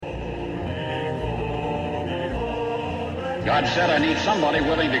God said, I need somebody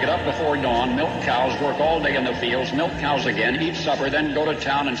willing to get up before dawn, milk cows, work all day in the fields, milk cows again, eat supper, then go to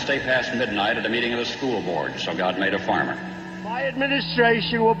town and stay past midnight at a meeting of the school board. So God made a farmer. My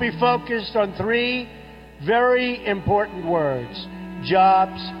administration will be focused on three very important words: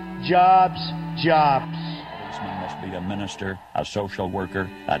 jobs, jobs, jobs. A policeman must be a minister, a social worker,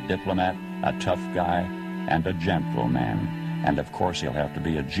 a diplomat, a tough guy, and a gentleman. And of course he'll have to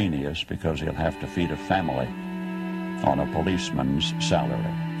be a genius because he'll have to feed a family on a policeman's salary.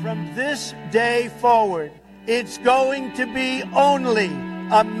 From this day forward, it's going to be only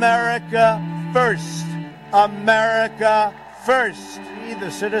America first. America first. We, the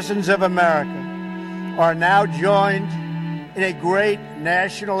citizens of America, are now joined in a great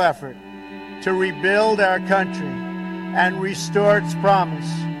national effort to rebuild our country and restore its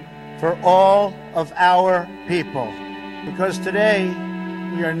promise for all of our people. Because today,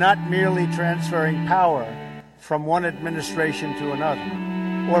 we are not merely transferring power from one administration to another,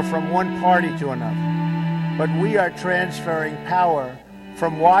 or from one party to another, but we are transferring power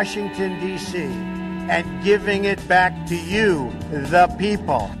from Washington, D.C., and giving it back to you, the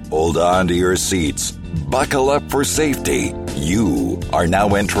people. Hold on to your seats. Buckle up for safety. You are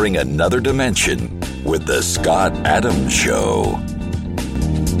now entering another dimension with the Scott Adams Show.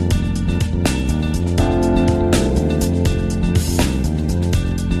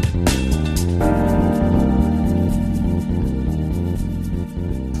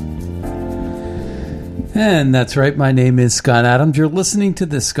 And that's right. My name is Scott Adams. You're listening to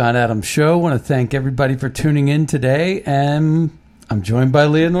the Scott Adams Show. I want to thank everybody for tuning in today. And I'm joined by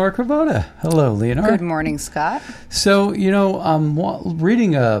Leonore Cravotta. Hello, Leonore. Good morning, Scott. So, I'm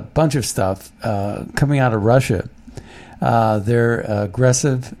reading a bunch of stuff coming out of Russia. They're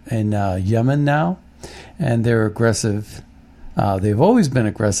aggressive in Yemen now, and they're aggressive. They've always been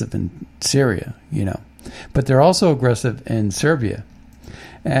aggressive in Syria, but they're also aggressive in Serbia.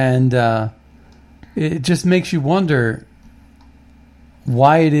 And it just makes you wonder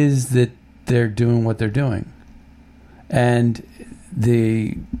why it is that they're doing what they're doing. And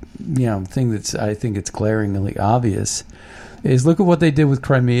the thing that's, I think it's glaringly obvious, is look at what they did with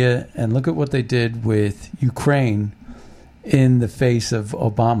Crimea and look at what they did with Ukraine in the face of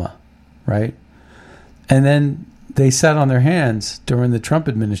Obama, right? And then they sat on their hands during the Trump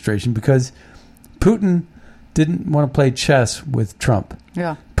administration because Putin didn't want to play chess with Trump.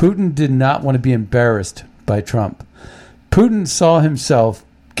 Yeah. Putin did not want to be embarrassed by Trump. Putin saw himself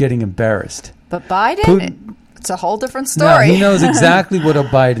getting embarrassed. But Biden, it's a whole different story. No, he knows exactly what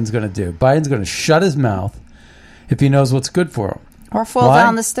Biden's going to do. Biden's going to shut his mouth if he knows what's good for him. Or fall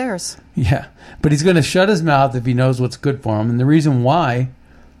down the stairs. Yeah, but he's going to shut his mouth if he knows what's good for him. And the reason why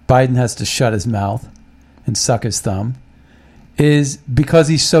Biden has to shut his mouth and suck his thumb is because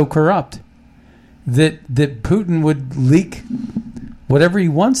he's so corrupt that Putin would leak whatever he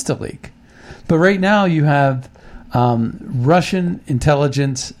wants to leak. But right now you have Russian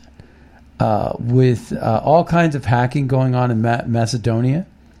intelligence with all kinds of hacking going on in Macedonia,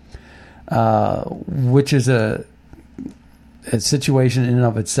 which is a situation in and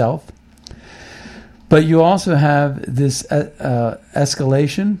of itself. But you also have this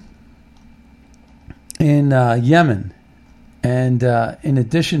escalation in Yemen. And in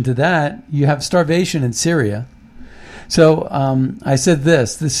addition to that, you have starvation in Syria. So I said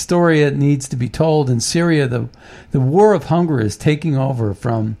this story needs to be told. In Syria, the war of hunger is taking over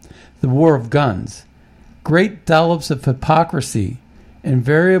from the war of guns. Great dollops of hypocrisy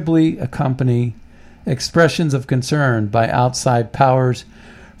invariably accompany expressions of concern by outside powers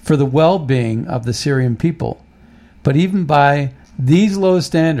for the well-being of the Syrian people. But even by these low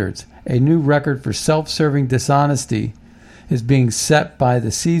standards, a new record for self-serving dishonesty is being set by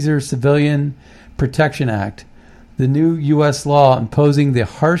the Caesar Civilian Protection Act, the new U.S. law imposing the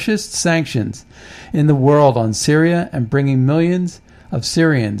harshest sanctions in the world on Syria and bringing millions of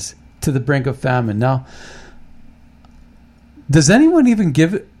Syrians to the brink of famine. Now, does anyone even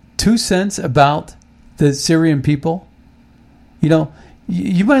give 2 cents about the Syrian people?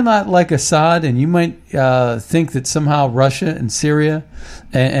 You might not like Assad, and you might think that somehow Russia and Syria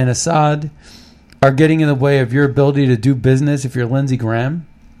and Assad are getting in the way of your ability to do business if you're Lindsey Graham.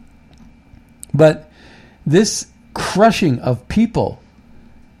 But this crushing of people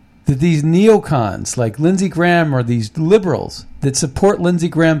that these neocons like Lindsey Graham or these liberals that support Lindsey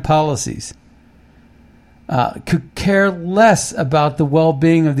Graham policies could care less about the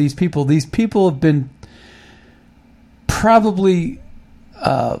well-being of these people. These people have been probably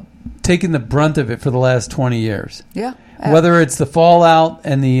taking the brunt of it for the last 20 years. Yeah. Whether it's the fallout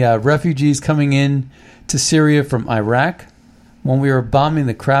and the refugees coming in to Syria from Iraq, when we were bombing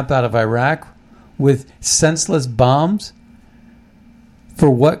the crap out of Iraq with senseless bombs For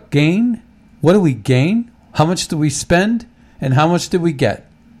what gain? What do we gain? How much do we spend? And how much did we get?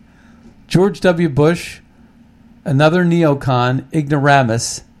 George W. Bush, another neocon,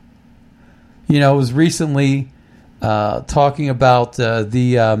 ignoramus, was recently talking about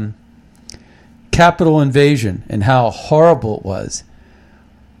the Capitol invasion and how horrible it was.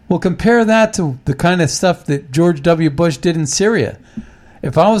 Well, compare that to the kind of stuff that George W. Bush did in Syria.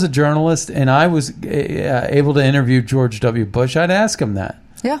 If I was a journalist and I was able to interview George W. Bush, I'd ask him that.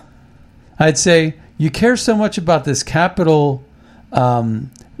 Yeah. I'd say, you care so much about this Capitol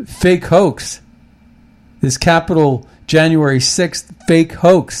fake hoax, this Capitol January 6th fake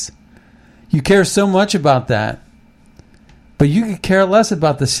hoax. You care so much about that, but you could care less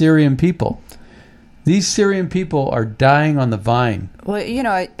about the Syrian people. These Syrian people are dying on the vine.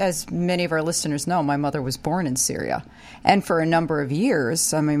 Well, as many of our listeners know, my mother was born in Syria. And for a number of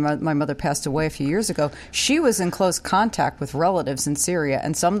years, my mother passed away a few years ago, she was in close contact with relatives in Syria.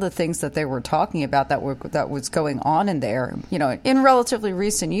 And some of the things that they were talking about that was going on in there, in relatively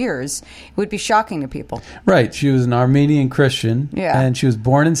recent years, would be shocking to people. Right. She was an Armenian Christian. Yeah. And she was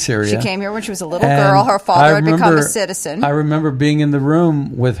born in Syria. She came here when she was a little girl. Her father had become a citizen. I remember being in the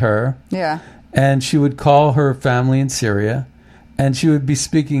room with her. Yeah. And she would call her family in Syria, and she would be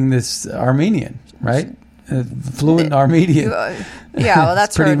speaking this Armenian, right? Fluent Armenian. Yeah, well,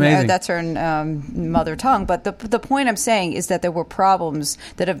 that's her. Amazing. That's her mother tongue. But the point I'm saying is that there were problems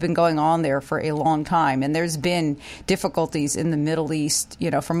that have been going on there for a long time, and there's been difficulties in the Middle East,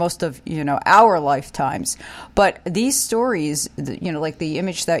 for most of our lifetimes. But these stories, like the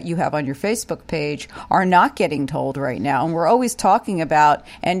image that you have on your Facebook page, are not getting told right now. And we're always talking about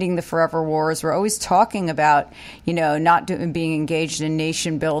ending the forever wars. We're always talking about not being engaged in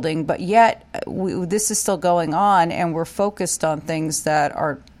nation building, but yet this is still going on, and we're focused on things that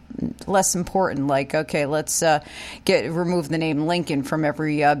are less important, like, okay, let's remove the name Lincoln from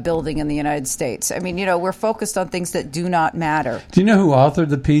every building in the United States. I mean, we're focused on things that do not matter. Do you know who authored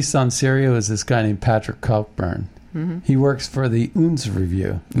the piece on Syria? It was this guy named Patrick Cockburn. Mm-hmm. He works for the Unz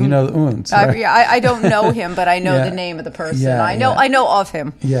Review. You know the Unz, right? I don't know him, but I know the name of the person. Yeah, I know of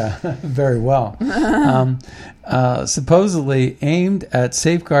him. Yeah, very well. Supposedly aimed at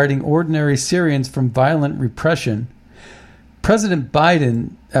safeguarding ordinary Syrians from violent repression, by President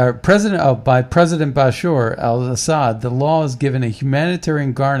Bashar al-Assad, the law is given a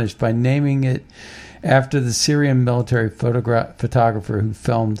humanitarian garnish by naming it after the Syrian military photographer who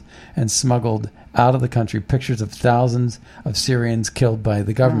filmed and smuggled out of the country pictures of thousands of Syrians killed by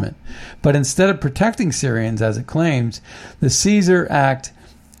the government. But instead of protecting Syrians, as it claims, the Caesar Act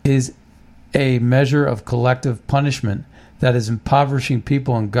is a measure of collective punishment that is impoverishing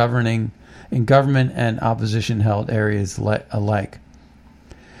people in government and opposition-held areas alike.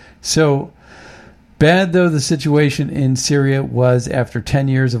 So, bad though the situation in Syria was after 10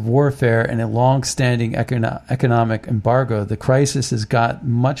 years of warfare and a long-standing economic embargo, the crisis has got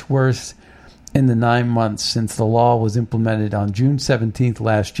much worse in the 9 months since the law was implemented on June 17th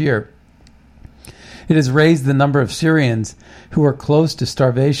last year. It has raised the number of Syrians who are close to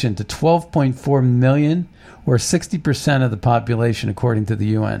starvation to 12.4 million, or 60% of the population, according to the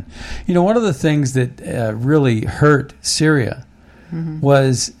UN. One of the things that really hurt Syria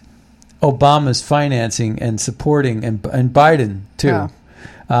was Obama's financing and supporting, and Biden, too.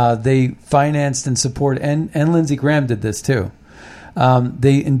 Yeah. They financed and supported, and Lindsey Graham did this, too.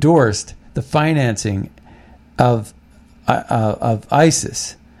 They endorsed the financing of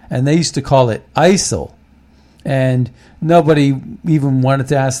ISIS, and they used to call it ISIL. And nobody even wanted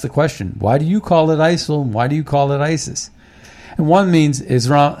to ask the question, why do you call it ISIL and why do you call it ISIS? And one means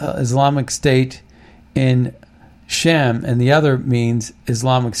Islamic State in Sham, and the other means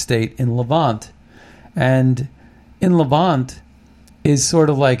Islamic State in Levant. And in Levant is sort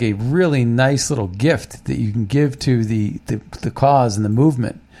of like a really nice little gift that you can give to the cause and the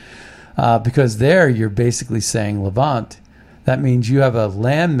movement. Because there you're basically saying Levant. That means you have a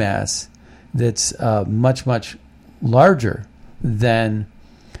landmass that's much, much larger than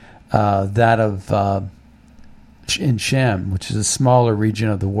that of in Sham, which is a smaller region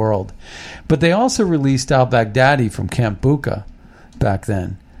of the world. But they also released al-Baghdadi from Camp Bucca back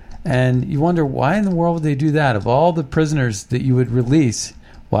then. And you wonder, why in the world would they do that? Of all the prisoners that you would release,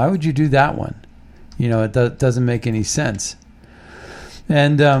 why would you do that one? It doesn't make any sense.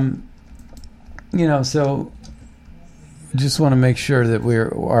 And, so just want to make sure that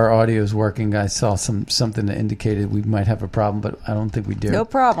our audio is working. I saw something that indicated we might have a problem, but I don't think we do. No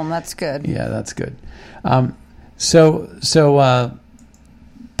problem. That's good. Yeah, that's good. So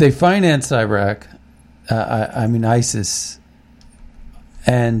they financed Iraq. ISIS,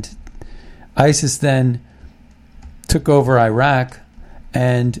 and ISIS then took over Iraq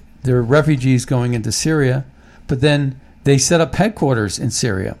and there are refugees going into Syria, but then they set up headquarters in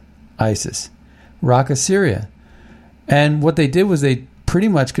Syria, ISIS, Raqqa, Syria. And what they did was they pretty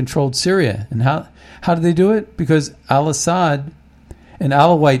much controlled Syria. And how did they do it? Because al-Assad, an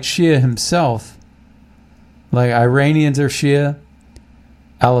Alawite Shia himself, like Iranians are Shia,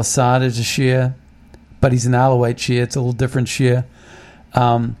 al-Assad is a Shia, but he's an Alawite Shia. It's a little different Shia.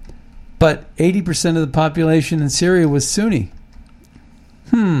 But 80% of the population in Syria was Sunni.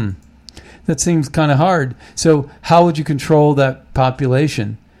 That seems kind of hard. So how would you control that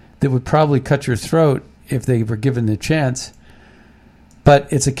population that would probably cut your throat if they were given the chance?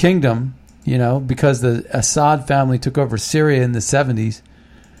 But it's a kingdom, because the Assad family took over Syria in the 70s.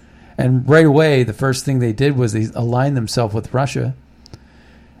 And right away, the first thing they did was they aligned themselves with Russia.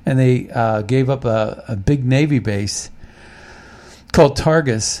 And they gave up a big Navy base called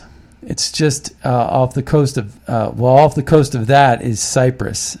Targus. It's just off the coast of that is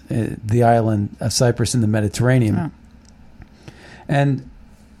Cyprus, the island of Cyprus in the Mediterranean. Oh. And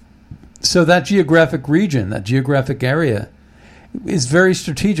so that geographic region, that geographic area, is very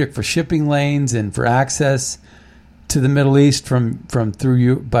strategic for shipping lanes and for access to the Middle East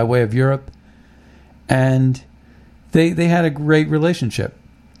by way of Europe. And they had a great relationship.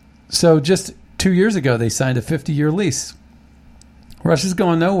 So just 2 years ago, they signed a 50-year lease. Russia's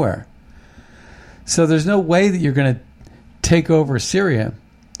going nowhere. So there's no way that you're going to take over Syria.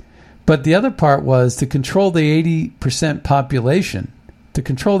 But the other part was to control the 80% population. To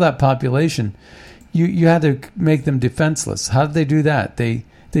control that population, you had to make them defenseless. How did they do that? They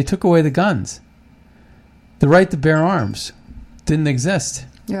took away the guns. The right to bear arms didn't exist.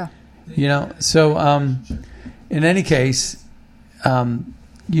 Yeah. So in any case,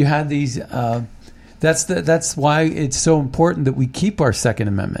 you had these. That's why it's so important that we keep our Second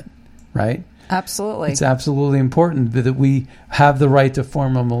Amendment, right? Absolutely. It's absolutely important that we have the right to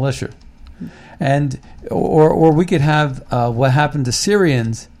form a militia. And or we could have what happened to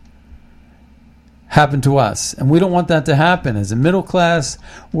Syrians happen to us. And we don't want that to happen. As a middle class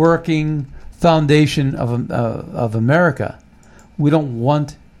working foundation of America, we don't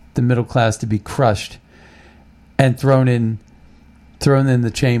want the middle class to be crushed and thrown in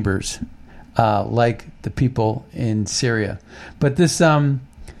the chambers like the people in Syria. But the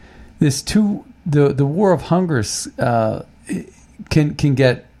war of hunger can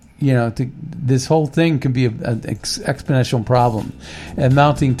get, this whole thing can be an exponential problem,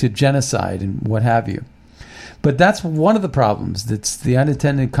 amounting to genocide and what have you. But that's one of the problems. That's the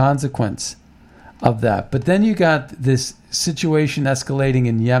unintended consequence of that. But then you got this situation escalating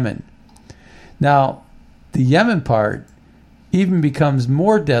in Yemen. Now, the Yemen part even becomes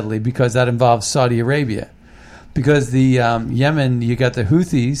more deadly because that involves Saudi Arabia. Because the Yemen, you got the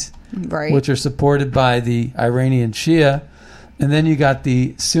Houthis, right, which are supported by the Iranian Shia, and then you got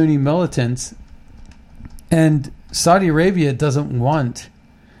the Sunni militants. And Saudi Arabia doesn't want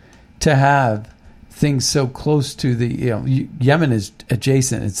to have things so close to the, Yemen is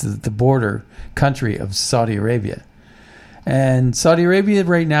adjacent. It's the border country of Saudi Arabia. And Saudi Arabia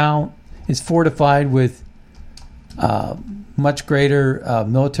right now is fortified with much greater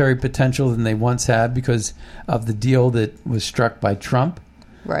military potential than they once had because of the deal that was struck by Trump.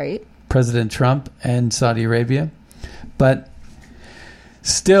 Right. President Trump and Saudi Arabia. But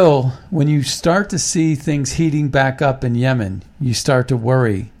still, when you start to see things heating back up in Yemen, you start to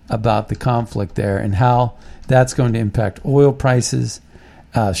worry about the conflict there and how that's going to impact oil prices,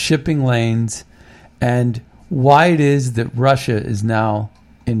 shipping lanes, and why it is that Russia is now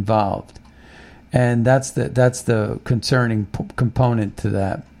involved. And that's the concerning component to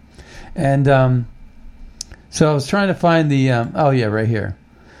that. And so I was trying to find the right here.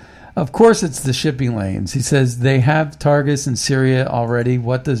 Of course, it's the shipping lanes. He says they have targets in Syria already.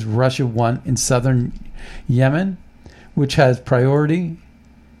 What does Russia want in southern Yemen, which has priority,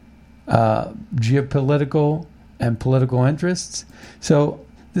 geopolitical and political interests? So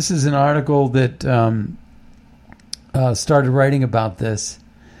this is an article that started writing about this,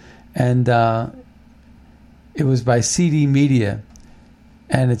 and it was by CD Media,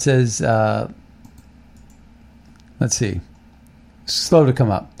 and it says, let's see, slow to come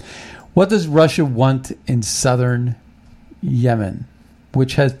up. What does Russia want in southern Yemen,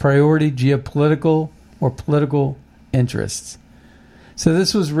 which has priority geopolitical or political interests? So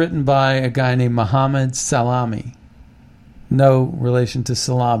this was written by a guy named Mohammed Salami. No relation to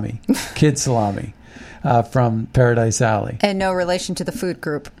salami, Kid Salami, from Paradise Alley. And no relation to the food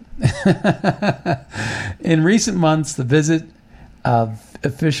group. In recent months, the visit of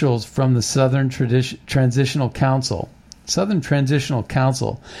officials from the Southern Transitional Council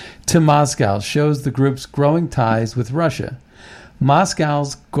to Moscow shows the group's growing ties with Russia.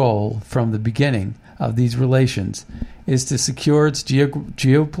 Moscow's goal from the beginning of these relations is to secure its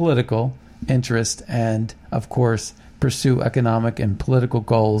geopolitical interest and, of course, pursue economic and political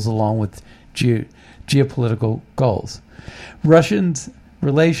goals along with geopolitical goals. Russia's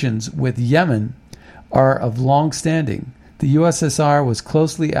relations with Yemen are of long standing. The USSR was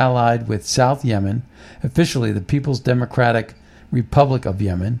closely allied with South Yemen, officially the People's Democratic Republic of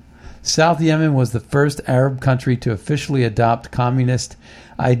Yemen. South Yemen was the first Arab country to officially adopt communist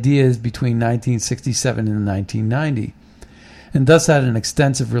ideas between 1967 and 1990, and thus had an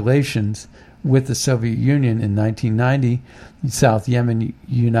extensive relations with the Soviet Union. In 1990, South Yemen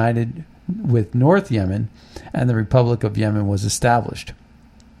united with North Yemen, and the Republic of Yemen was established.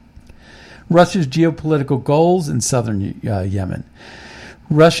 Russia's geopolitical goals in southern Yemen.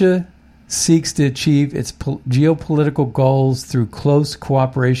 Russia seeks to achieve its geopolitical goals through close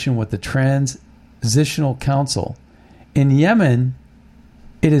cooperation with the Transitional Council. In Yemen,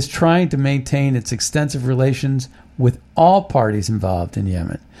 it is trying to maintain its extensive relations with all parties involved in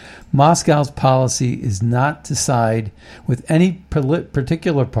Yemen. Moscow's policy is not to side with any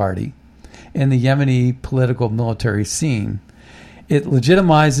particular party in the Yemeni political military scene. It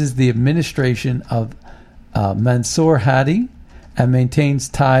legitimizes the administration of Mansour Hadi and maintains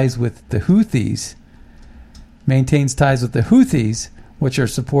ties with the Houthis, which are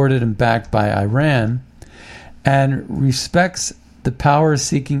supported and backed by Iran, and respects the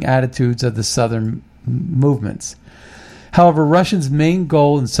power-seeking attitudes of the southern movements. However, Russia's main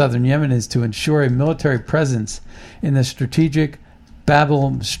goal in southern Yemen is to ensure a military presence in the strategic Bab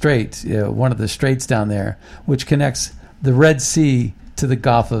el-Strait, one of the straits down there, which connects the Red Sea to the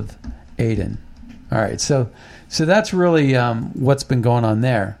Gulf of Aden. All right, so that's really what's been going on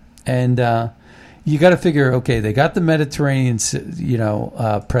there, and you got to figure, okay, they got the Mediterranean,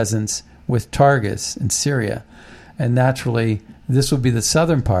 presence with Targus in Syria, and naturally this would be the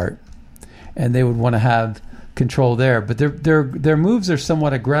southern part, and they would want to have control there. But their moves are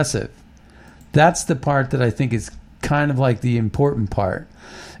somewhat aggressive. That's the part that I think is kind of like the important part,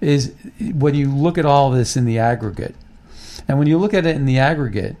 is when you look at all this in the aggregate. And when you look at it in the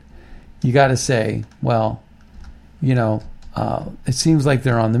aggregate, you got to say, well, it seems like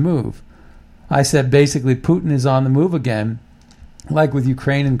they're on the move. I said basically Putin is on the move again, like with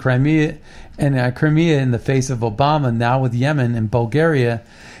Ukraine and Crimea in the face of Obama, now with Yemen and Bulgaria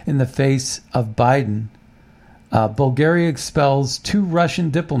in the face of Biden. Bulgaria expels 2 Russian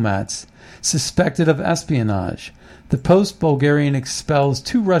diplomats suspected of espionage. The Post Bulgarian expels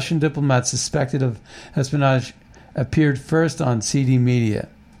 2 Russian diplomats suspected of espionage appeared first on CD Media.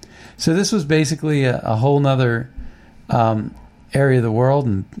 So this was basically a whole nother area of the world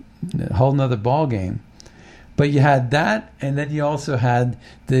and a whole nother ball game. But you had that, and then you also had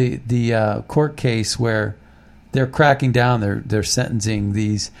the court case where they're cracking down. They're sentencing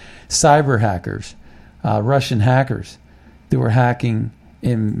these cyber hackers, Russian hackers, that were hacking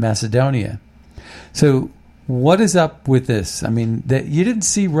in Macedonia. So what is up with this? I mean, you didn't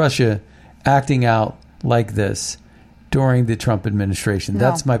see Russia acting out like this during the Trump administration. No.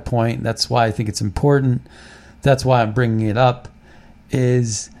 That's my point. That's why I think it's important. That's why I'm bringing it up,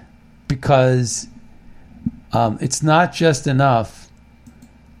 is because it's not just enough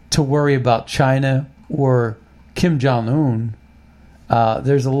to worry about China or Kim Jong-un.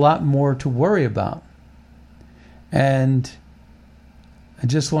 There's a lot more to worry about. And I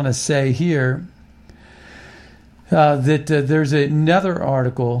just want to say here that there's another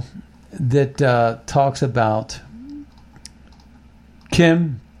article that talks about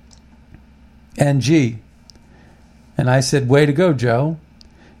Kim and Xi. And I said, way to go, Joe.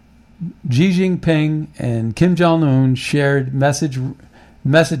 Xi Jinping and Kim Jong-un shared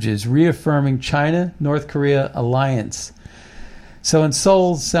messages reaffirming China-North Korea alliance. So in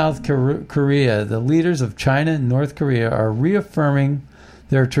Seoul, South Korea, the leaders of China and North Korea are reaffirming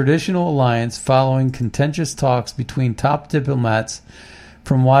their traditional alliance following contentious talks between top diplomats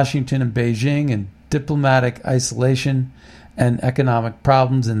from Washington and Beijing, and diplomatic isolation and economic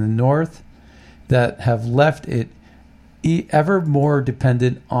problems in the North that have left it ever more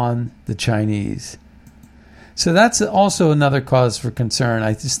dependent on the Chinese. So that's also another cause for concern.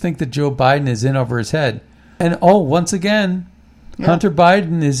 I just think that Joe Biden is in over his head. And once again, Hunter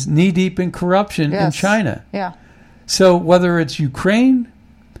Biden is knee-deep in corruption in China. Yeah. So whether it's Ukraine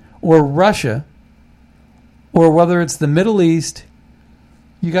or Russia or whether it's the Middle East,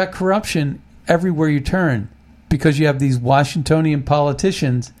 you got corruption everywhere you turn, because you have these Washingtonian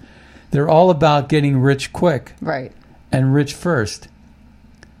politicians. They're all about getting rich quick. Right. And rich first.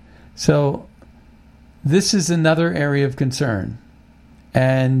 So this is another area of concern.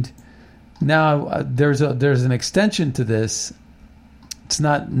 And now there's an extension to this it's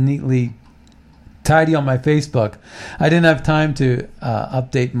not neatly tidy on my Facebook. I didn't have time to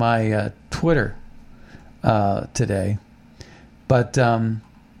update my Twitter today, but I'm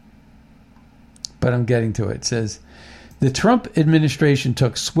getting to it. It says, the Trump administration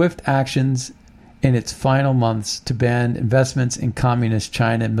took swift actions in its final months to ban investments in communist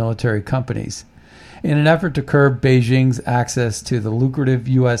China military companies in an effort to curb Beijing's access to the lucrative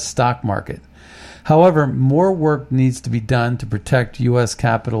U.S. stock market. However, more work needs to be done to protect U.S.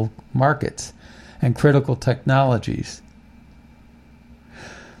 capital markets and critical technologies,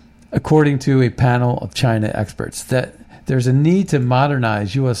 according to a panel of China experts. That there's a need to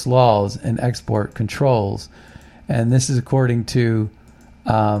modernize U.S. laws and export controls, and this is according to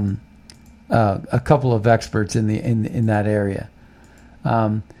a couple of experts in that area.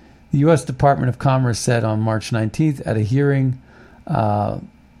 The U.S. Department of Commerce said on March 19th at a hearing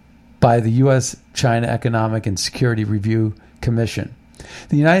by the U.S. China Economic and Security Review Commission,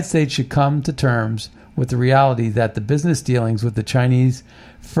 the United States should come to terms with the reality that the business dealings with the Chinese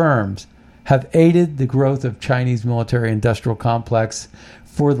firms have aided the growth of Chinese military-industrial complex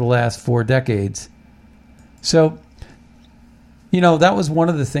for the last 4 decades. So, that was one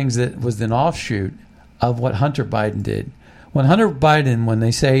of the things that was an offshoot of what Hunter Biden did. When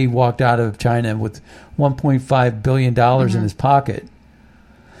they say he walked out of China with $1.5 billion in his pocket,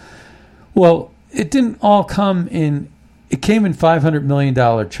 well, it didn't all come in. It came in $500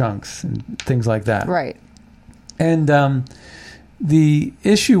 million chunks and things like that. Right. And the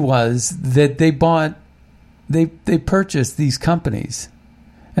issue was that they purchased these companies.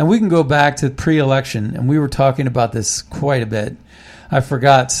 And we can go back to pre-election, and we were talking about this quite a bit. I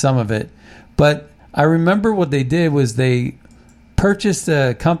forgot some of it. But I remember what they did was they purchased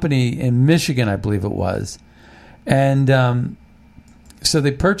a company in Michigan, I believe it was. And so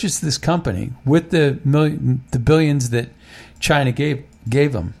they purchased this company with the billions that China gave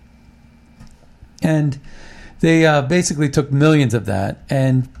them. And they basically took millions of that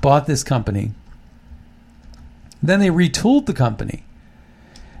and bought this company. Then they retooled the company.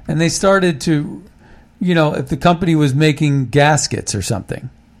 And they started to, if the company was making gaskets or something,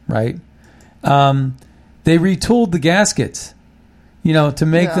 right? They retooled the gaskets, to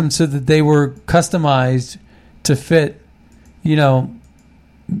make them so that they were customized to fit,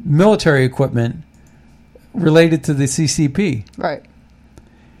 military equipment related to the CCP. Right.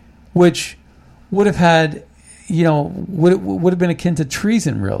 Which would have had, would have been akin to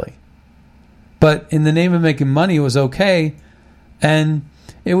treason, really. But in the name of making money, it was okay. And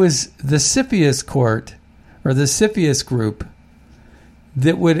it was the CFIUS court or the CFIUS group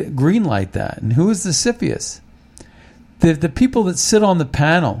that would greenlight that. And who is the CFIUS? The people that sit on the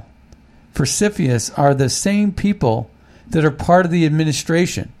panel for CFIUS are the same people that are part of the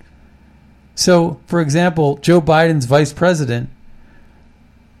administration. So, for example, Joe Biden's vice president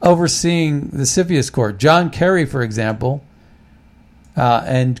overseeing the CFIUS court, John Kerry, for example,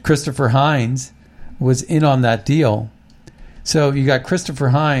 and Christopher Hines was in on that deal. So you got Christopher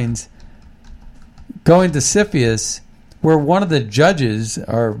Hines going to CFIUS, where one of the judges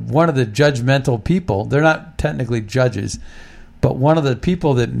or one of the judgmental people, they're not technically judges, but one of the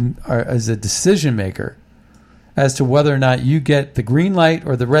people that is a decision maker as to whether or not you get the green light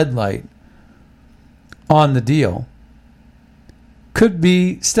or the red light on the deal, could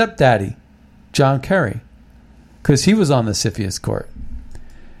be stepdaddy John Kerry, because he was on the CFIUS court.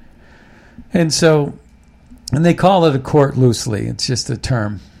 And so, and they call it a court loosely, it's just a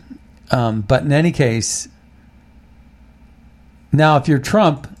term. But in any case, now if you're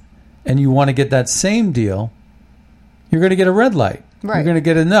Trump and you want to get that same deal, you're going to get a red light. Right. You're going to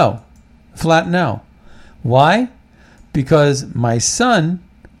get a no, flat no. Why? Because my son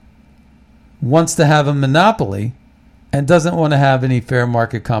wants to have a monopoly and doesn't want to have any fair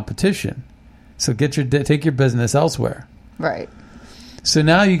market competition. So take your business elsewhere. Right. So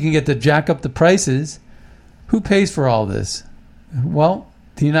now you can get to jack up the prices. Who pays for all this? Well,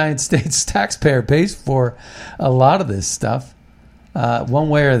 the United States taxpayer pays for a lot of this stuff. One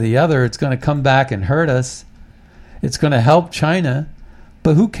way or the other, it's going to come back and hurt us. It's going to help China,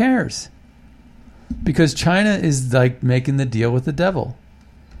 but who cares? Because China is like making the deal with the devil.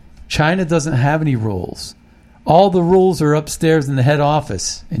 China doesn't have any rules. All the rules are upstairs in the head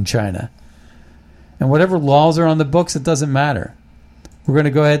office in China. And whatever laws are on the books, it doesn't matter. We're going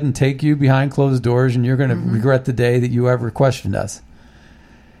to go ahead and take you behind closed doors, and you're going to regret the day that you ever questioned us.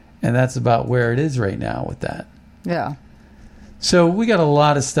 And that's about where it is right now with that. Yeah. So we got a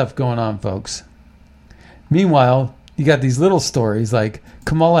lot of stuff going on, folks. Meanwhile, you got these little stories like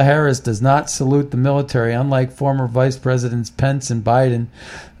Kamala Harris does not salute the military, unlike former Vice Presidents Pence and Biden.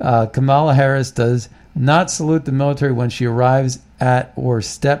 Kamala Harris does not salute the military when she arrives at or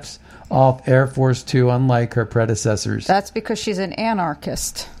steps off Air Force Two, unlike her predecessors. That's because she's an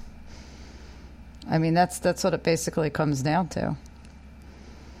anarchist. I mean, that's what it basically comes down to.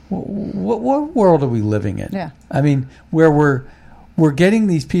 What world are we living in? Yeah. I mean, where we're getting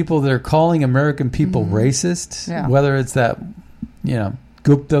these people that are calling American people racist, whether it's that,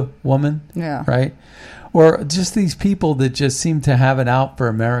 Gupta woman, right? Or just these people that just seem to have it out for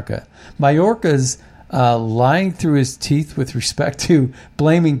America. Mayorkas lying through his teeth with respect to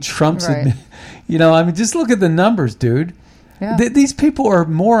blaming Trump's, Right. Just look at the numbers, dude. Yeah. These people are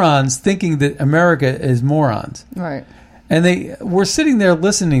morons thinking that America is morons. Right. And we're sitting there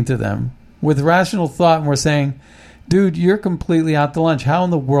listening to them with rational thought, and we're saying, dude, you're completely out to lunch. How in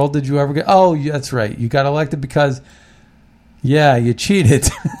the world did you ever get... Oh, that's right. You got elected because, you cheated.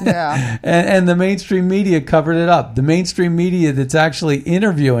 Yeah. and the mainstream media covered it up. The mainstream media that's actually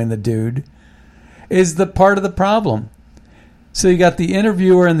interviewing the dude is the part of the problem. So you got the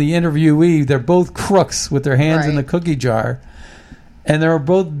interviewer and the interviewee. They're both crooks with their hands in the cookie jar, and they're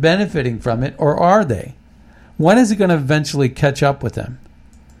both benefiting from it, or are they? When is it going to eventually catch up with them?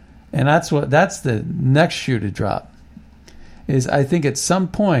 And that's the next shoe to drop. Is I think at some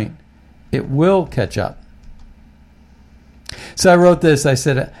point it will catch up. So I wrote this. I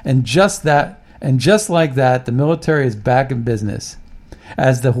said, and just like that, the military is back in business.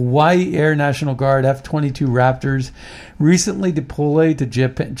 As the Hawaii Air National Guard F-22 Raptors recently deployed to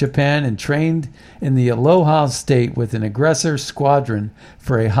Japan and trained in the Aloha State with an aggressor squadron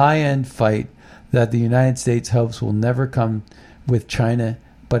for a high-end fight that the United States hopes will never come with China,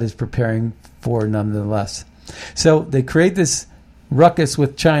 but is preparing for nonetheless. So they create this ruckus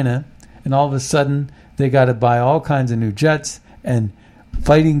with China, and all of a sudden they got to buy all kinds of new jets and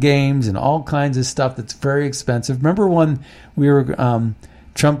fighting games and all kinds of stuff that's very expensive. Remember when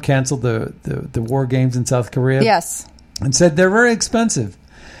Trump canceled the war games in South Korea? Yes. And said they're very expensive,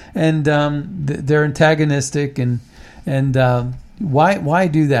 and they're antagonistic, and why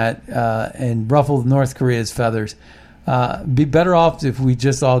do that and ruffle North Korea's feathers? Be better off if we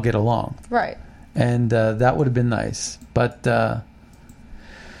just all get along. Right. And that would have been nice. But I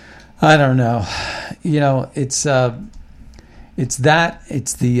don't know. It's the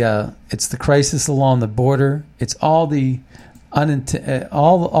crisis along the border. It's all the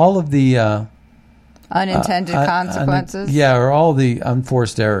all of the unintended consequences. Or all the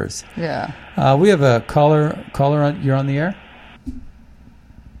unforced errors. Yeah. We have a caller. You're on the air.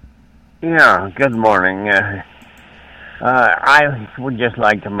 Yeah, good morning. I would just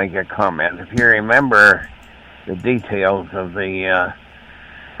like to make a comment. If you remember the details of the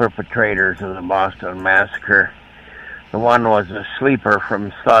perpetrators of the Boston Massacre, the one was a sleeper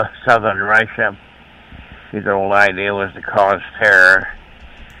from southern Russia. His whole idea was to cause terror.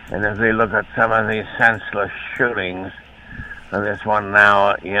 And as we look at some of these senseless shootings, this one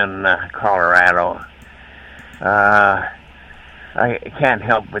now in Colorado, I can't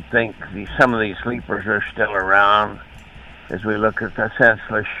help but think some of these sleepers are still around. As we look at the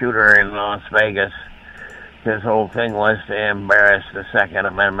senseless shooter in Las Vegas, his whole thing was to embarrass the Second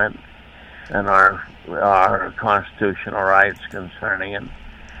Amendment and our constitutional rights concerning it.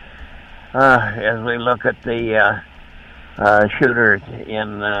 As we look at the shooter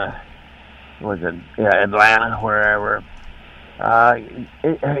in Atlanta, wherever, the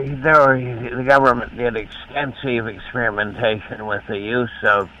government did extensive experimentation with the use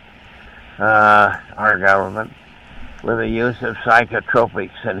of our government, with the use of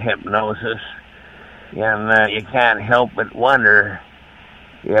psychotropics and hypnosis, and you can't help but wonder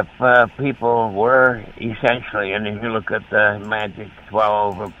if people were essentially, and if you look at the Magic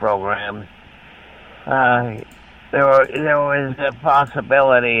 12 program, there was a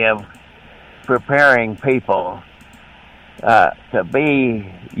possibility of preparing people to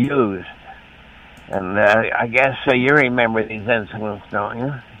be used. And I guess you remember these incidents, don't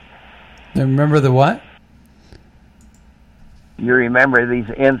you? Remember the what? You remember these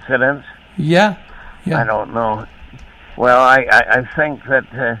incidents? Yeah. I don't know. Well, I think that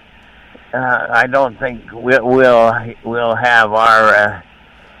I don't think we'll have our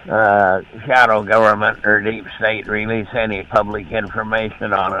shadow government or deep state release any public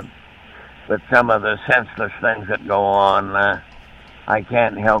information on it. But some of the senseless things that go on, I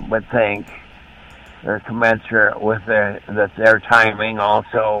can't help but think they're commensurate with their timing.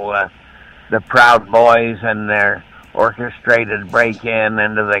 Also, the Proud Boys and their orchestrated break-in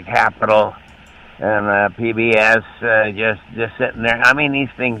into the Capitol, and PBS just sitting there. I mean, these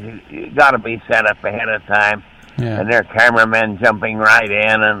things got to be set up ahead of time. and their cameramen jumping right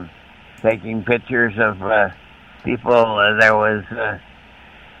in and taking pictures of people. There was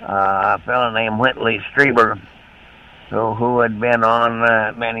a fellow named Whitley Strieber, who had been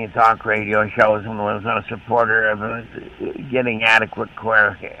on many talk radio shows and was a supporter of getting adequate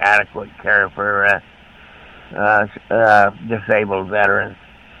care for disabled veterans.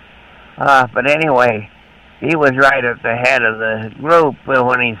 But anyway, he was right at the head of the group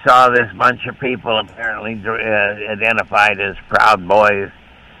when he saw this bunch of people, apparently identified as Proud Boys,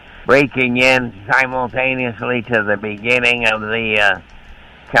 breaking in simultaneously to the beginning of the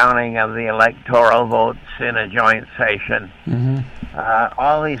counting of the electoral votes in a joint session. Mm-hmm.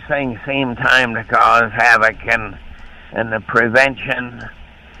 All these things seem time to cause havoc, and the prevention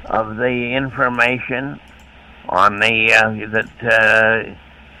of the information on the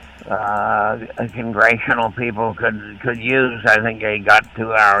congressional people could use. I think they got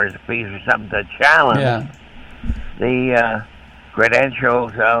 2 hours apiece or something to challenge the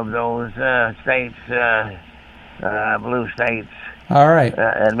credentials of those states, blue states. All right.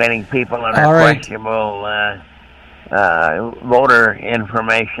 Admitting people under questionable voter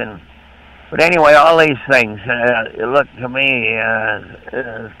information. But anyway, all these things look to me,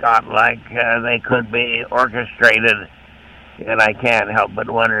 Scott, like they could be orchestrated. And I can't help but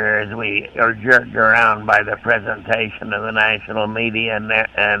wonder, as we are jerked around by the presentation of the national media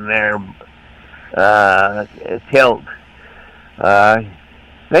and their tilt.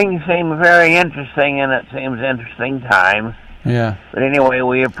 Things seem very interesting, and it seems interesting times. Yeah. But anyway,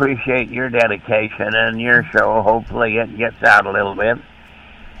 we appreciate your dedication and your show. Hopefully it gets out a little bit.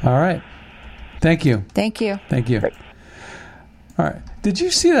 All right. Thank you. Thank you. Thank you. All right. Did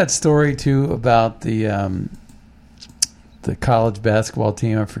you see that story, too, about the college basketball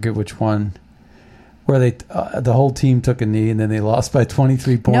team? I forget which one. Where they the whole team took a knee and then they lost by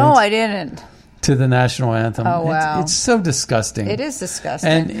 23 points. No, I didn't. To the national anthem. Oh, wow. It's so disgusting. It is disgusting.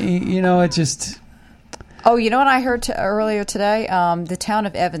 And, it just... Oh, you know what I heard earlier today? The town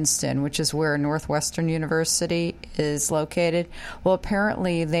of Evanston, which is where Northwestern University is located. Well,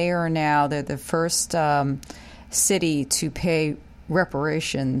 apparently they're the first city to pay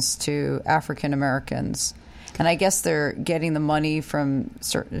reparations to African Americans. And I guess they're getting the money from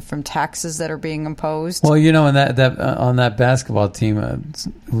taxes that are being imposed. Well, in that on that basketball team,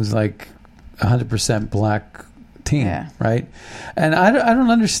 it was like 100% black team, right? And I don't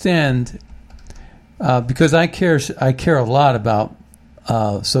understand. Because I care a lot about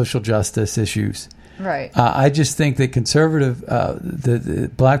social justice issues. Right. I just think that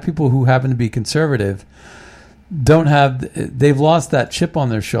the black people who happen to be conservative they've lost that chip on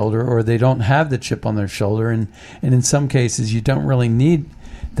their shoulder, or they don't have the chip on their shoulder, and in some cases you don't really need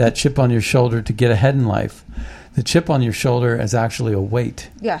that chip on your shoulder to get ahead in life. The chip on your shoulder is actually a weight.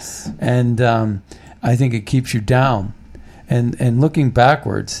 Yes. And I think it keeps you down. And looking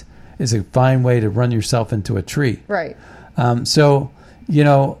backwards is a fine way to run yourself into a tree. Right. So,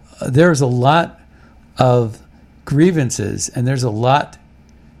 there's a lot of grievances, and there's a lot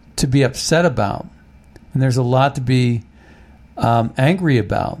to be upset about, and there's a lot to be angry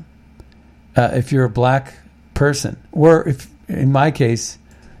about if you're a black person, or if, in my case,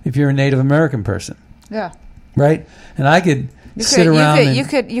 if you're a Native American person. Yeah. Right? And I could sit around.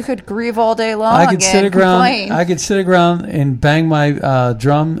 You could grieve all day long. I could sit around. Complain. I could sit around and bang my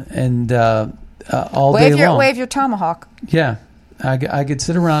drum and all day long. Wave your tomahawk. Yeah, I could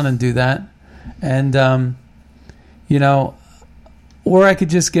sit around and do that, and or I could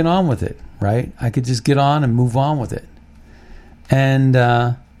just get on with it. Right? I could just get on and move on with it, and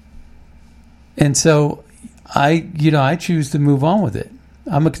so I choose to move on with it.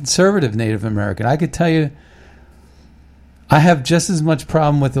 I'm a conservative Native American. I could tell you, I have just as much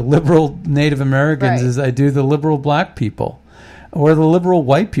problem with the liberal Native Americans as I do the liberal black people, or the liberal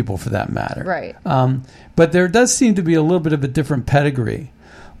white people for that matter. Right. But there does seem to be a little bit of a different pedigree,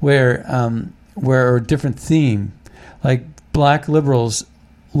 where a different theme. Like black liberals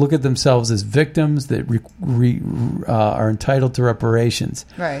look at themselves as victims that are entitled to reparations.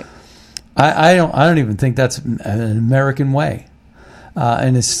 Right. I don't even think that's an American way.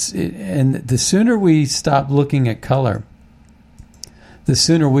 And the sooner we stop looking at color, the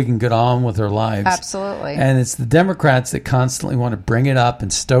sooner we can get on with our lives. Absolutely. And it's the Democrats that constantly want to bring it up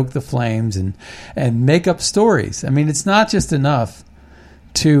and stoke the flames and make up stories. I mean, it's not just enough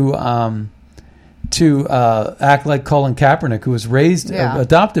to act like Colin Kaepernick, who was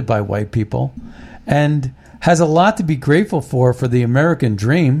adopted by white people, and has a lot to be grateful for the American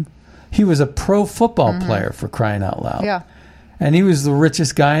dream. He was a pro football player, for crying out loud. Yeah. And he was the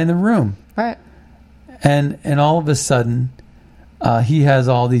richest guy in the room. Right. And all of a sudden, he has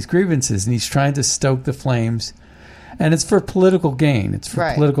all these grievances, and he's trying to stoke the flames And it's for political gain. It's for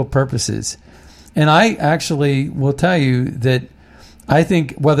Right. political purposes. And I actually will tell you that I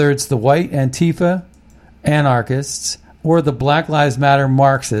think whether it's the white Antifa anarchists or the Black Lives Matter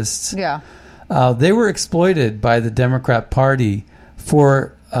Marxists, Yeah. they were exploited by the Democrat Party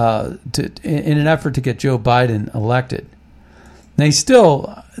in an effort to get Joe Biden elected. They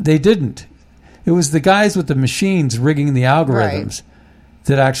didn't. It was the guys with the machines rigging the algorithms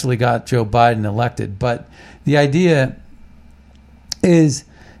that actually got Joe Biden elected. But the idea is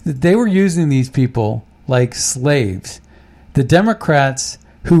that they were using these people like slaves. The Democrats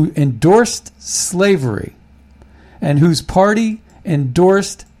who endorsed slavery and whose party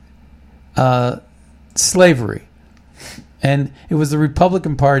endorsed slavery. And it was the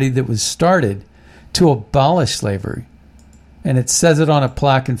Republican Party that was started to abolish slavery. And it says it on a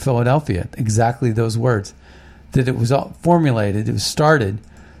plaque in Philadelphia, exactly those words, that it was formulated, it was started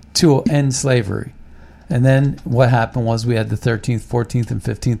to end slavery. And then what happened was we had the 13th, 14th, and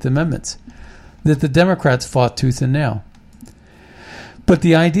 15th Amendments that the Democrats fought tooth and nail. But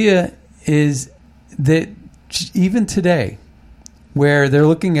the idea is that even today, where they're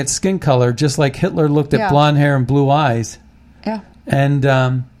looking at skin color, just like Hitler looked at blonde hair and blue eyes,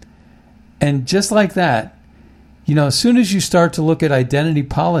 and just like that, as soon as you start to look at identity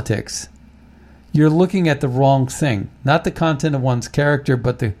politics, you're looking at the wrong thing. Not the content of one's character,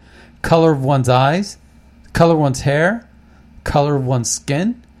 but the color of one's eyes, color of one's hair, color of one's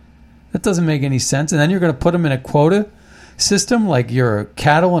skin. That doesn't make any sense. And then you're going to put them in a quota system like you're a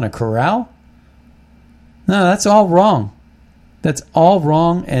cattle in a corral? No, that's all wrong. That's all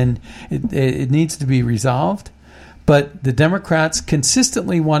wrong, and it needs to be resolved. But the Democrats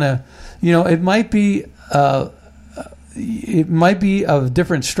consistently want to, it might be of a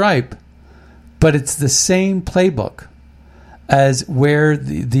different stripe, but it's the same playbook as where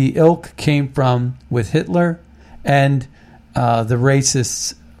the ilk came from with Hitler and the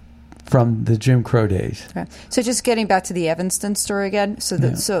racists from the Jim Crow days. Okay. So just getting back to the Evanston story again.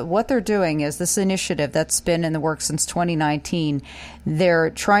 So what they're doing is this initiative that's been in the works since 2019. They're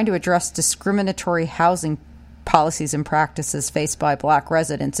trying to address discriminatory housing policies and practices faced by black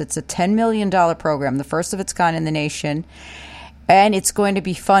residents. It's a $10 million program, the first of its kind in the nation. And it's going to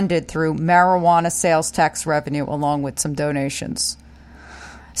be funded through marijuana sales tax revenue along with some donations.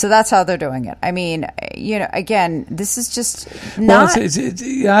 So that's how they're doing it. I mean, again, this is just not... Well,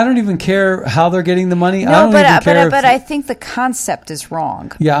 I don't even care how they're getting the money. No, but I think the concept is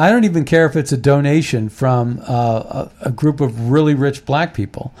wrong. Yeah, I don't even care if it's a donation from a group of really rich black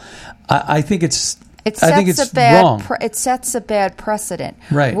people. I think it's... wrong. It sets a bad precedent.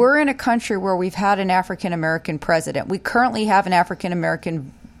 Right. We're in a country where we've had an African-American president. We currently have an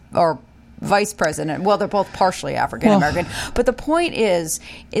African-American or vice president. Well, they're both partially African-American. But the point is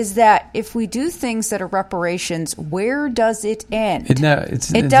that if we do things that are reparations, where does it end? It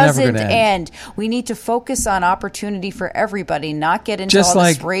doesn't never end. We need to focus on opportunity for everybody, not get into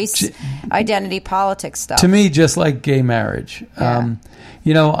this race identity politics stuff. To me, just like gay marriage. Yeah.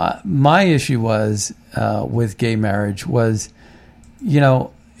 My issue was with gay marriage was,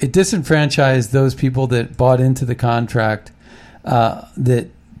 it disenfranchised those people that bought into the contract that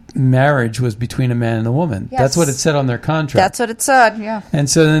marriage was between a man and a woman. Yes. That's what it said on their contract. That's what it said, yeah. And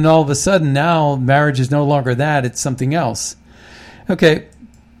so then all of a sudden now marriage is no longer that, it's something else. Okay.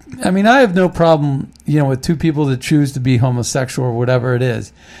 I mean, I have no problem, with two people that choose to be homosexual or whatever it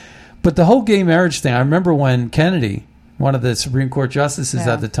is. But the whole gay marriage thing, I remember when Kennedy, one of the Supreme Court justices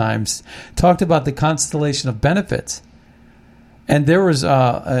at the time, talked about the constellation of benefits. And there was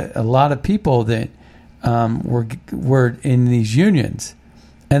a lot of people that were in these unions.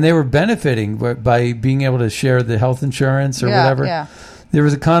 And they were benefiting by being able to share the health insurance or whatever. Yeah. There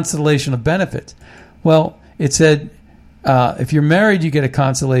was a constellation of benefits. Well, it said if you're married, you get a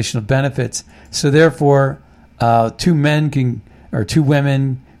constellation of benefits. So therefore, two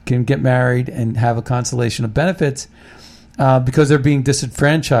women can get married and have a constellation of benefits because they're being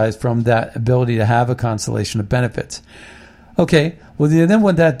disenfranchised from that ability to have a constellation of benefits. Okay, well, then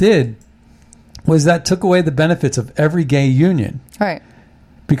what that did was that took away the benefits of every gay union. Right.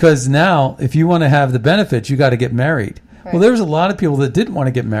 Because now, if you want to have the benefits, you got to get married. Right. Well, there was a lot of people that didn't want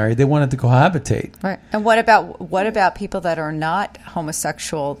to get married; they wanted to cohabitate. Right. And what about people that are not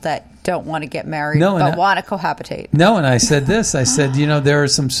homosexual that don't want to get married but want to cohabitate? No, and I said this. I said, there are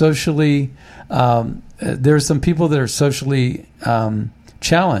some socially, there are some people that are socially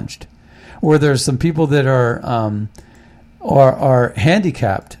challenged, or there's some people that are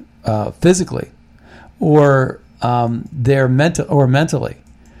handicapped physically, or they're mentally.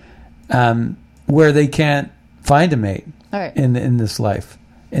 Where they can't find a mate in this life,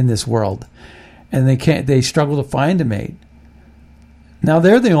 in this world. and they struggle to find a mate. Now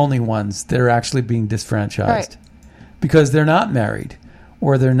they're the only ones that are actually being disfranchised because they're not married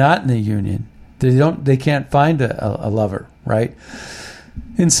or they're not in a union. They can't find a lover, right?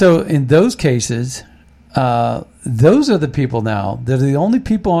 And so in those cases, those are the people now. They're the only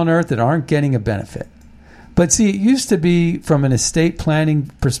people on earth that aren't getting a benefit. But see, it used to be from an estate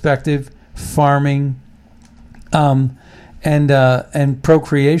planning perspective, farming, and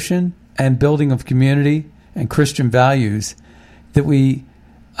procreation and building of community and Christian values that we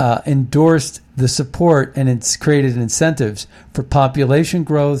endorsed the support, and it's created incentives for population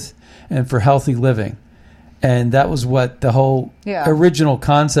growth and for healthy living. And that was what the whole original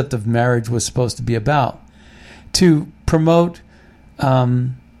concept of marriage was supposed to be about, to promote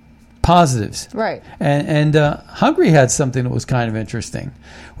positives. Right. And Hungary had something that was kind of interesting,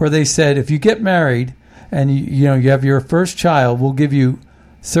 where they said, if you get married and you have your first child, we'll give you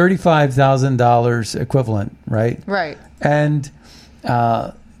 $35,000 equivalent, right? Right. And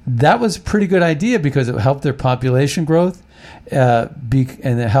that was a pretty good idea because it helped their population growth,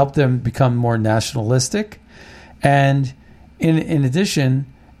 and it helped them become more nationalistic. And in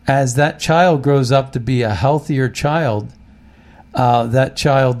addition, as that child grows up to be a healthier child, that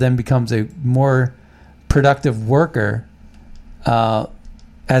child then becomes a more productive worker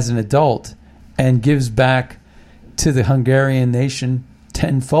as an adult and gives back to the Hungarian nation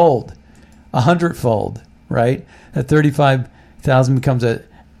tenfold, 100-fold, right? That 35,000 becomes a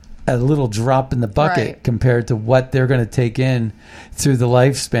little drop in the bucket compared to what they're going to take in through the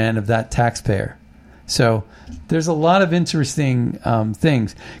lifespan of that taxpayer. So there's a lot of interesting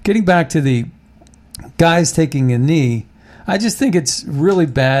things. Getting back to the guys taking a knee, I just think it's really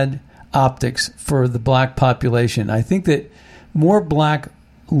bad optics for the black population. I think that more black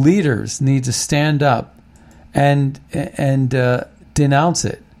leaders need to stand up and denounce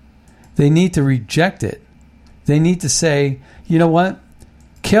it. They need to reject it. They need to say, you know what?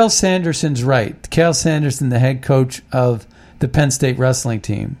 Cael Sanderson's right. Cael Sanderson, the head coach of the Penn State wrestling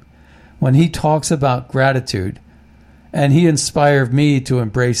team, when he talks about gratitude, and he inspired me to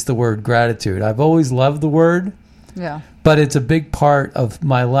embrace the word gratitude. I've always loved the word, but it's a big part of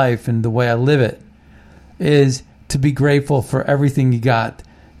my life, and the way I live it is to be grateful for everything you got,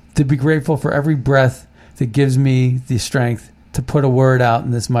 to be grateful for every breath that gives me the strength to put a word out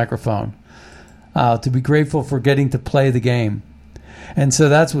in this microphone, to be grateful for getting to play the game. And so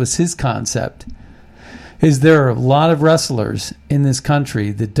that was his concept, is there are a lot of wrestlers in this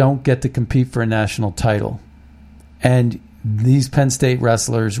country that don't get to compete for a national title. And these Penn State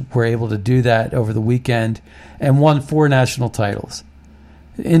wrestlers were able to do that over the weekend and won 4 national titles,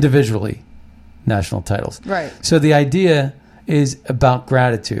 individually national titles. Right. So the idea is about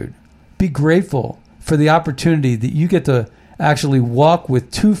gratitude. Be grateful for the opportunity that you get to actually walk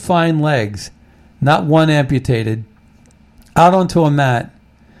with 2 fine legs, not one amputated, out onto a mat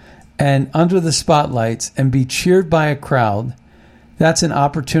and under the spotlights and be cheered by a crowd. That's an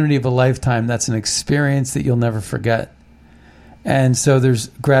opportunity of a lifetime. That's an experience that you'll never forget. And so there's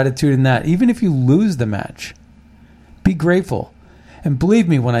gratitude in that. Even if you lose the match, be grateful. And believe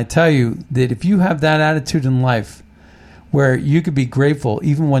me when I tell you that if you have that attitude in life where you could be grateful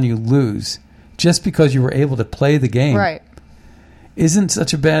even when you lose, just because you were able to play the game, isn't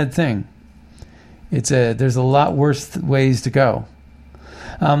such a bad thing. There's a lot worse ways to go.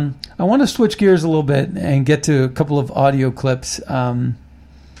 I want to switch gears a little bit and get to a couple of audio clips. And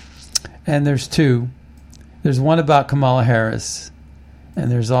there's 2. There's one about Kamala Harris,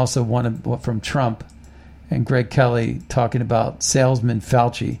 and there's also one from Trump and Greg Kelly talking about salesman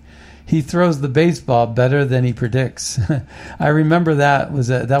Fauci. He throws the baseball better than he predicts. I remember that was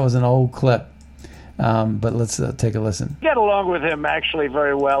an old clip. But let's take a listen. Get along with him actually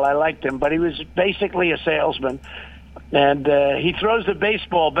very well. I liked him, but he was basically a salesman. And he throws the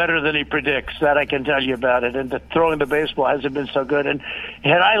baseball better than he predicts. That I can tell you about it. And throwing the baseball hasn't been so good. And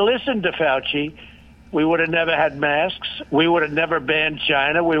had I listened to Fauci, we would have never had masks. We would have never banned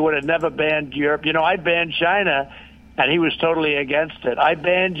China. We would have never banned Europe. I banned China, and he was totally against it. I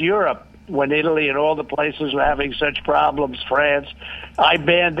banned Europe when Italy and all the places were having such problems, France. I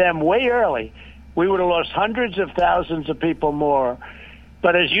banned them way early. We would have lost hundreds of thousands of people more.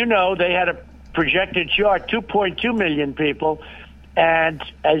 But as you know, they had a projected chart, 2.2 million people. And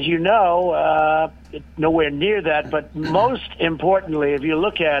as you know, nowhere near that. But most importantly, if you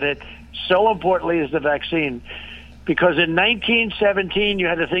look at it, so importantly is the vaccine. Because in 1917, you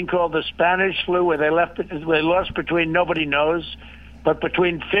had a thing called the Spanish flu where they lost between, nobody knows, but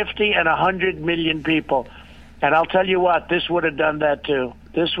between 50 and 100 million people. And I'll tell you what, this would have done that too.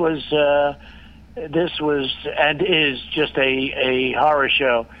 This was this was and is just a horror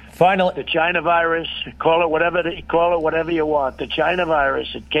show. Finally, The China virus, call it whatever you want. The China virus,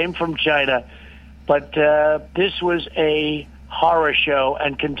 it came from China, but this was a horror show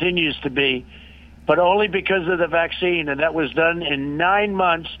and continues to be, but only because of the vaccine, and that was done in 9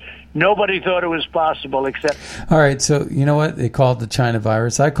 months. Nobody thought it was possible except... All right, so you know what? They call it the China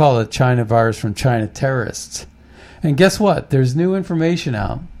virus. I call it China virus from China terrorists. And guess what? There's new information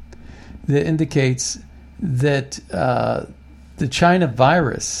out that indicates that the China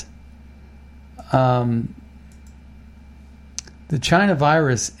virus... the China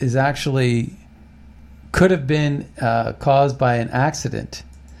virus is actually could have been caused by an accident,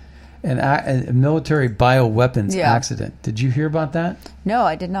 a military bioweapons accident. Did you hear about that? No,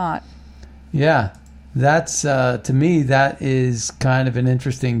 I did not. Yeah, that's to me that is kind of an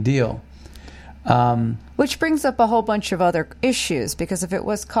interesting deal. Which brings up a whole bunch of other issues, because if it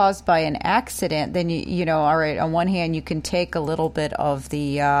was caused by an accident, then you know, all right, on one hand you can take a little bit of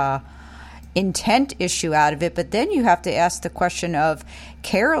the intent issue out of it, but then you have to ask the question of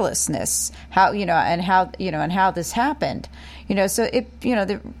carelessness, how this happened. So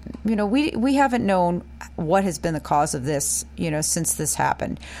we haven't known what has been the cause of this, since this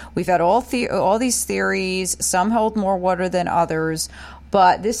happened. We've had all these theories. Some hold more water than others,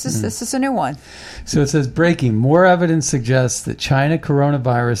 but this is a new one. So it says, breaking, more evidence suggests that China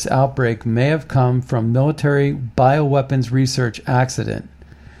coronavirus outbreak may have come from military bioweapons research accident.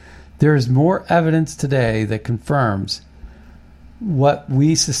 There is more evidence today that confirms what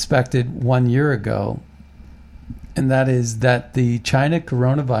we suspected 1 year ago, and that is that the China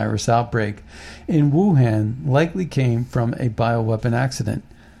coronavirus outbreak in Wuhan likely came from a bioweapon accident.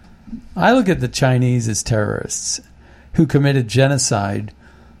 I look at the Chinese as terrorists who committed genocide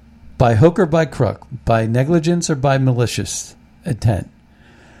by hook or by crook, by negligence or by malicious intent.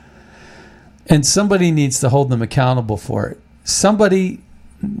 And somebody needs to hold them accountable for it. Somebody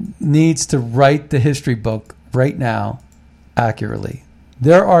needs to write the history book right now accurately.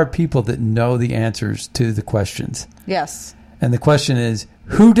 There are people that know the answers to the questions. Yes. And the question is,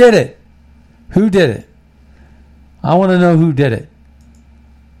 who did it? Who did it? I want to know who did it.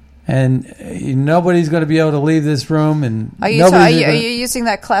 And nobody's going to be able to leave this room. And are you using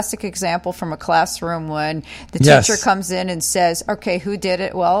that classic example from a classroom when the teacher comes in and says, okay, who did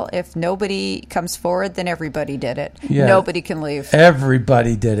it? Well, if nobody comes forward, then everybody did it. Yeah. Nobody can leave.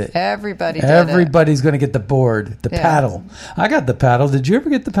 Everybody did it. Everybody's going to get the board, the paddle. I got the paddle. Did you ever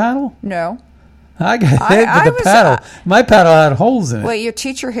get the paddle? No. I got hit with the paddle. My paddle had holes in it. Wait, your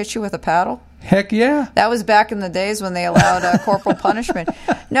teacher hit you with a paddle? Heck yeah! That was back in the days when they allowed corporal punishment.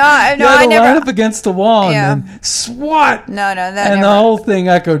 No, I never. Line up against the wall and then swat. No, the whole thing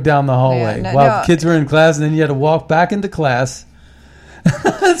echoed down the hallway while kids were in class, and then you had to walk back into class.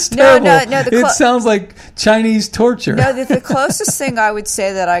 That's terrible. No, it sounds like Chinese torture. No, the closest thing I would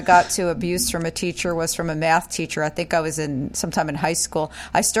say that I got to abuse from a teacher was from a math teacher. I think I was sometime in high school.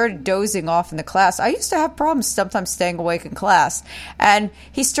 I started dozing off in the class. I used to have problems sometimes staying awake in class, and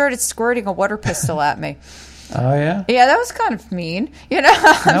he started squirting a water pistol at me. Oh yeah? Yeah, that was kind of mean.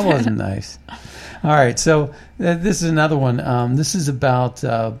 That wasn't nice. All right, so this is another one. This is about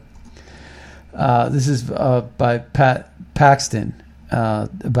by Pat Paxton.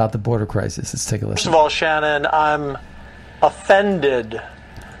 About the border crisis. Let's take a listen. First of all, Shannon, I'm offended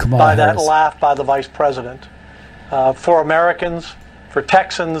by that laugh by the vice president. For Americans, for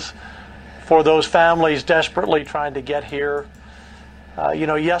Texans, for those families desperately trying to get here.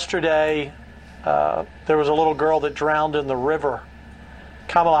 Yesterday there was a little girl that drowned in the river.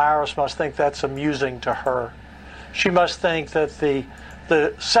 Kamala Harris must think that's amusing to her. She must think that the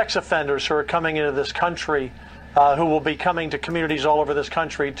sex offenders who are coming into this country, who will be coming to communities all over this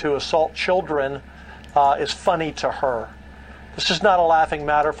country to assault children, is funny to her. This is not a laughing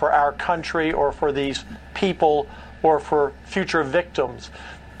matter for our country or for these people or for future victims.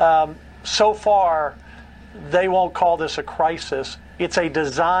 So far, they won't call this a crisis. It's a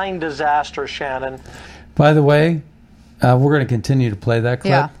design disaster, Shannon. By the way, we're going to continue to play that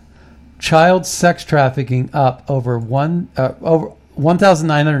clip. Yeah. Child sex trafficking up over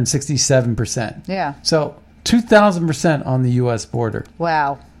 1,967%. Yeah. So 2,000% on the U.S. border.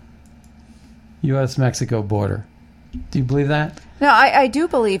 Wow. U.S.-Mexico border. Do you believe that? No, I do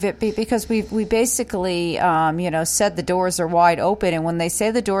believe it because we basically said the doors are wide open, and when they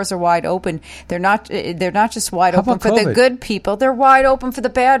say the doors are wide open, they're not just wide open for the good people; they're wide open for the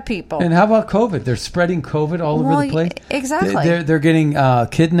bad people. And how about COVID? They're spreading COVID all over the place. Exactly. They're getting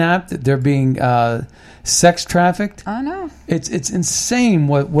kidnapped. They're being sex trafficked. I know. It's insane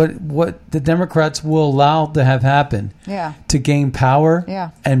what the Democrats will allow to have happen. Yeah. To gain power. Yeah.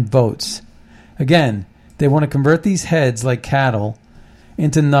 And votes. Again, they want to convert these heads like cattle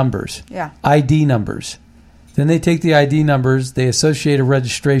into numbers, Yeah. ID numbers. Then they take the ID numbers, they associate a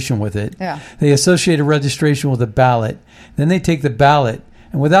registration with it. Yeah. They associate a registration with a ballot. Then they take the ballot,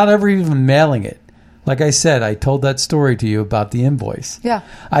 and without ever even mailing it, like I said, I told that story to you about the invoice. Yeah.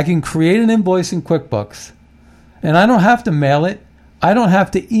 I can create an invoice in QuickBooks, and I don't have to mail it. I don't have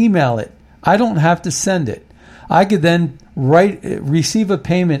to email it. I don't have to send it. I could then receive a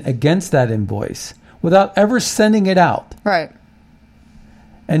payment against that invoice without ever sending it out, Right.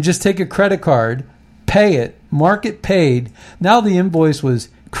 and just take a credit card, pay it, mark it paid. Now the invoice was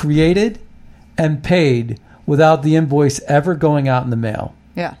created and paid without the invoice ever going out in the mail.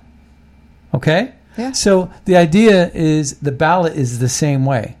 Yeah. Okay? Yeah. So the idea is the ballot is the same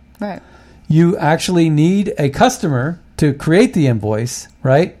way. Right. You actually need a customer to create the invoice,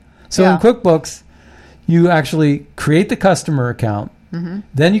 right? So Yeah. in QuickBooks, you actually create the customer account.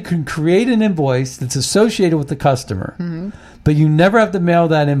 Then you can create an invoice that's associated with the customer. But you never have to mail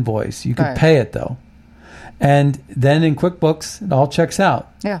that invoice. You can Right. pay it, though. And then in QuickBooks, it all checks out.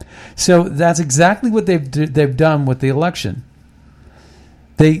 Yeah. So that's exactly what they've done with the election.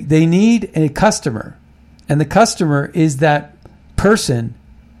 They need a customer, and the customer is that person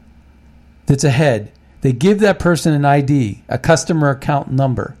that's ahead. They give that person an ID, a customer account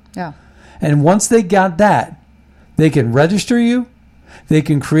number. Yeah. And once they got that, they can register you, they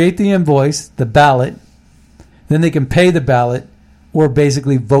can create the invoice, the ballot, then they can pay the ballot or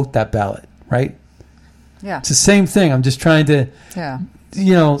basically vote that ballot, right? Yeah. It's the same thing. I'm just trying to, Yeah.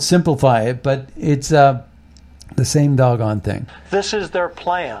 simplify it, but it's the same doggone thing. This is their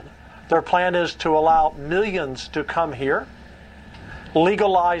plan. Their plan is to allow millions to come here,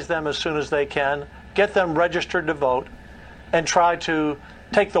 legalize them as soon as they can, get them registered to vote, and try to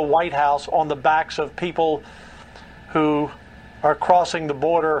take the White House on the backs of people who are crossing the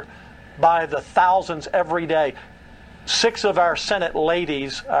border by the thousands every day. 6 of our Senate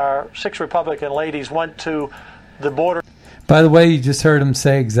ladies, our 6 Republican ladies, went to the border. By the way, you just heard him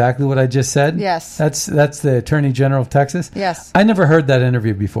say exactly what I just said. Yes. That's the Attorney General of Texas. Yes. I never heard that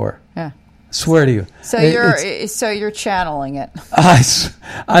interview before. Yeah. Swear to you. So you're channeling it.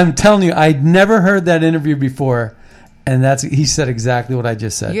 I'm telling you, I'd never heard that interview before, and he said exactly what I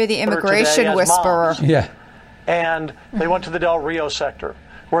just said. You're the today immigration as whisperer. moms. Yeah. And they went to the Del Rio sector,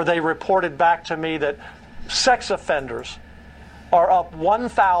 where they reported back to me that sex offenders are up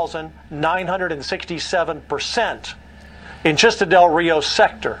 1,967% in just the Del Rio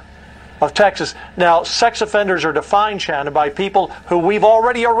sector of Texas. Now, sex offenders are defined, Shannon, by people who we've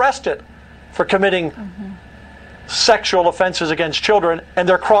already arrested for committing sexual offenses against children, and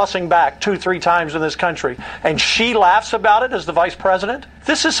they're crossing back 2-3 times in this country. And she laughs about it as the vice president.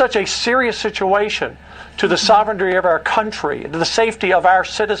 This is such a serious situation to the sovereignty of our country, to the safety of our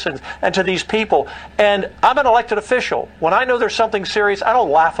citizens, and to these people. And I'm an elected official. When I know there's something serious, I don't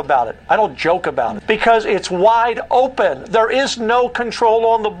laugh about it. I don't joke about it, because it's wide open. There is no control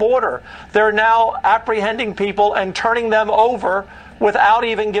on the border. They're now apprehending people and turning them over without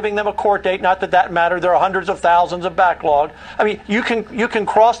even giving them a court date. Not that that mattered. There are hundreds of thousands of backlog. I mean, you can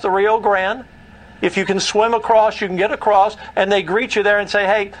cross the Rio Grande. If you can swim across, you can get across, and they greet you there and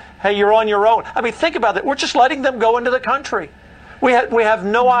say, hey, you're on your own. I mean, think about it. We're just letting them go into the country. We have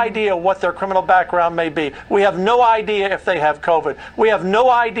no idea what their criminal background may be. We have no idea if they have COVID. We have no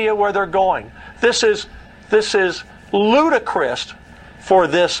idea where they're going. This is ludicrous for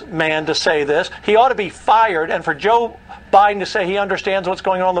this man to say this. He ought to be fired, and for Joe Biden to say he understands what's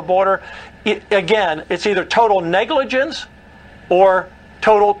going on the border, again, it's either total negligence or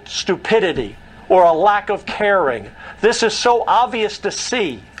total stupidity or a lack of caring. This is so obvious to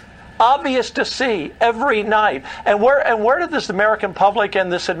see every night. And where did this American public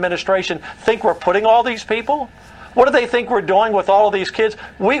and this administration think we're putting all these people? What do they think we're doing with all of these kids?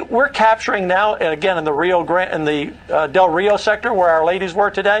 We're capturing now, again, in the Rio Grande, in the Del Rio sector where our ladies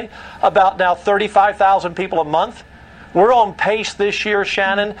were today, about now 35,000 people a month. We're on pace this year,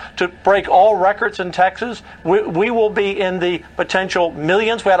 Shannon, to break all records in Texas. We will be in the potential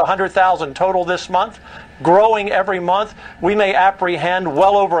millions. We had 100,000 total this month, growing every month. We may apprehend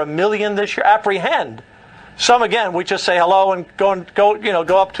well over 1 million this year. Apprehend. Some, again, we just say hello and go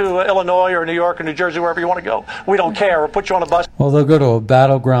up to Illinois or New York or New Jersey, wherever you want to go. We don't care. We'll put you on a bus. Well, they'll go to a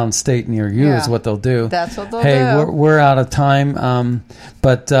battleground state near you is what they'll do. That's what they'll do. We're out of time,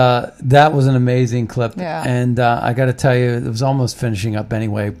 but that was an amazing clip. Yeah. And I got to tell you, it was almost finishing up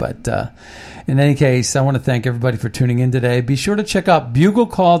anyway. But in any case, I want to thank everybody for tuning in today. Be sure to check out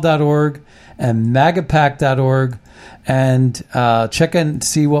buglecall.org and magapack.org and check and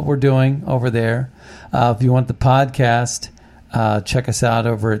see what we're doing over there. If you want the podcast, Check us out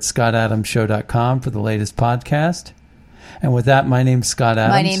over at scottadamshow.com for the latest podcast. And with that, my name's Scott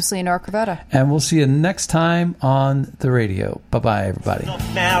Adams. My name's Leonore Cravetta. And we'll see you next time on the radio. Bye-bye, everybody.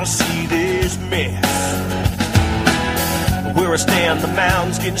 Now to see this mess. Where I stand, the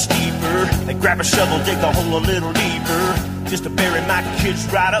mound's getting steeper. They grab a shovel, dig the hole a little deeper, just to bury my kids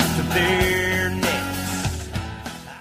right up to there.